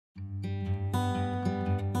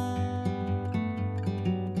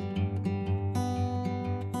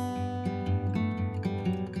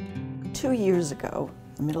2 years ago,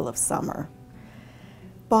 the middle of summer,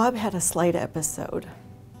 Bob had a slight episode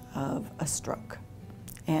of a stroke.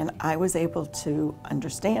 And I was able to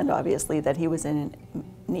understand, obviously, that he was in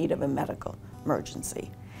need of a medical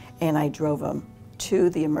emergency. And I drove him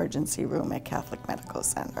to the emergency room at Catholic Medical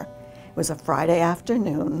Center. It was a Friday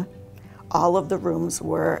afternoon. All of the rooms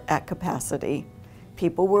were at capacity.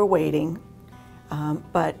 People were waiting,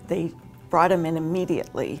 but they brought him in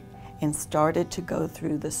immediately and started to go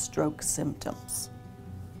through the stroke symptoms.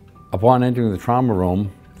 Upon entering the trauma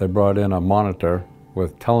room, they brought in a monitor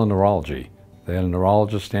with teleneurology. They had a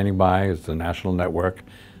neurologist standing by as the national network.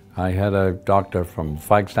 I had a doctor from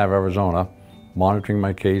Flagstaff, Arizona, monitoring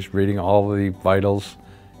my case, reading all the vitals,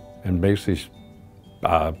 and basically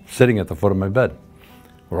sitting at the foot of my bed.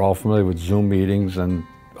 We're all familiar with Zoom meetings and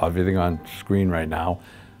everything on screen right now,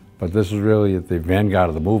 but this is really at the vanguard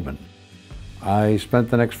of the movement. I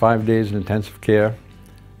spent the next 5 days in intensive care.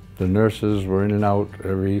 The nurses were in and out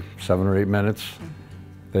every 7 or 8 minutes.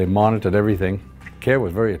 They monitored everything. Care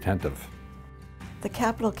was very attentive. The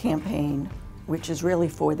capital campaign, which is really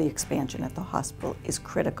for the expansion at the hospital, is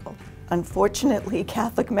critical. Unfortunately,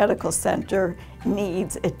 Catholic Medical Center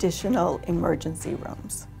needs additional emergency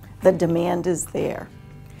rooms. The demand is there.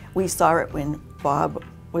 We saw it when Bob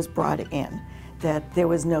was brought in, that there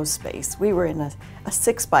was no space. We were in a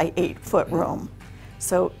 6 by 8 foot room.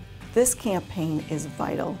 So this campaign is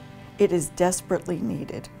vital. It is desperately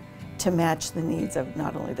needed to match the needs of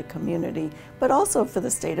not only the community, but also for the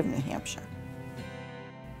state of New Hampshire.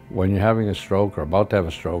 When you're having a stroke or about to have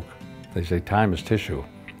a stroke, they say time is tissue,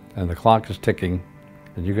 and the clock is ticking,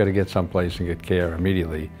 and you got to get someplace and get care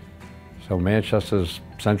immediately. So Manchester is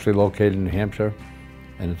centrally located in New Hampshire,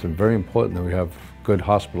 and it's very important that we have good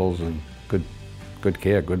hospitals and good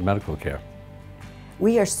care, good medical care.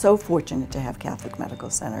 We are so fortunate to have Catholic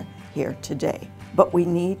Medical Center here today, but we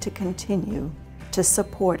need to continue to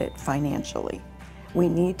support it financially. We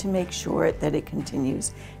need to make sure that it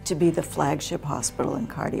continues to be the flagship hospital in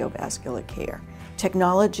cardiovascular care.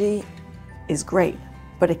 Technology is great,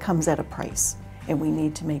 but it comes at a price, and we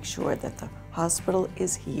need to make sure that the hospital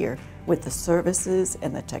is here with the services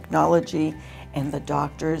and the technology and the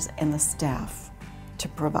doctors and the staff to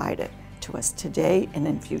provide it to us today and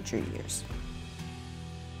in future years.